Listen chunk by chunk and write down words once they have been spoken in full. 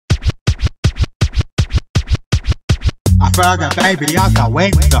I threw the baby out the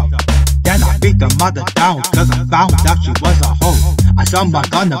window. Then I beat the mother down, cause I found out she was a hoe. I saw my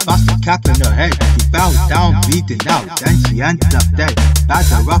gun and bust a cap in her head. She fell down, bleeding out, then she ended up dead.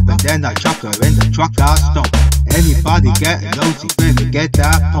 Backed her up and then I chucked her in the truck I stole. Anybody getting nosy, finna get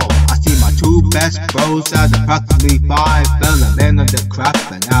that pole. I see my two best bros at approximately 5, fell them in on the crap,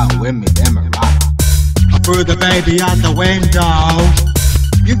 and now women them a rock. I threw the baby out the window.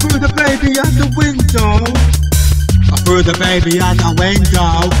 You threw the baby out the window. I threw the baby out the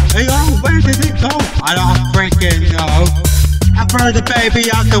window. Hey yo, where did it go? I don't freaking know. I threw the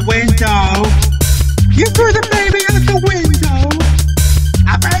baby out the window. You threw the baby out the window.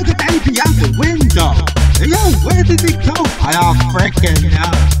 I threw the baby out the window. Hey yo, where did it go? I don't freaking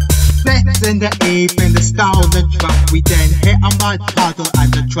know. Six in the evening, the stolen truck. We then hit a mud puddle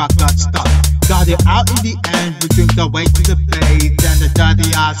and the truck got stuck. Got it out in the end, we drink the way to the place. Then the dirty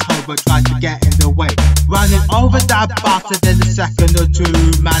asshole tried to get in the way. Running over that bastard in a second or two.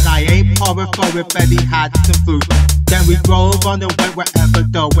 Man, I ain't horror for it, but he had some food. Then we drove on the way wherever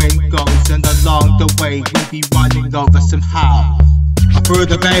the wind goes. And along the way, we'll be running over somehow. I threw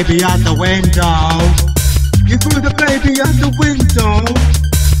the baby out the window. You threw the baby out the window.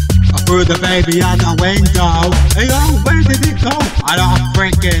 I threw the baby out the window. Hey yo, where did it go? I don't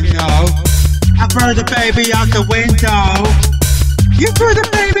freaking know. I threw the baby out the window. You threw the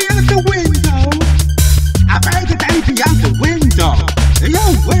baby out the window. I threw the baby out the window. Hey yo,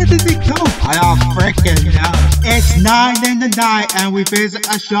 where did it go? I don't freaking know. It's 9 in the night and we visit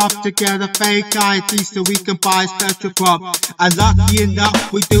a shop to get a fake ID so we can buy special prop. And lucky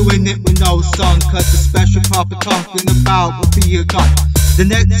enough, we're doing it with no song, cause the special prop we're talking about will be a gun. The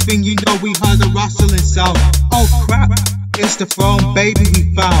next thing you know, we heard a rustling sound. Oh crap, it's the phone baby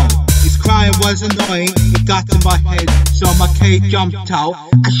we found. His crying was annoying, it got to my head, so my kid jumped out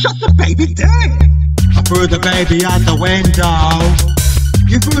and shot the baby dead. I threw the baby out the window.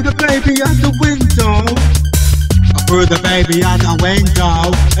 You threw the baby out the window. I threw the baby out the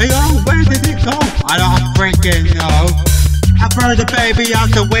window. Hey yo, where did it go? I don't freaking know. I threw the baby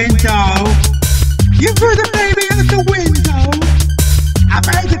out the window. You threw the baby out the window. I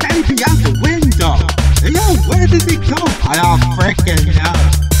threw the baby out the window. Hey yo, where did it go? I don't freaking know.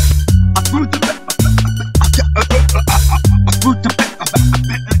 I threw the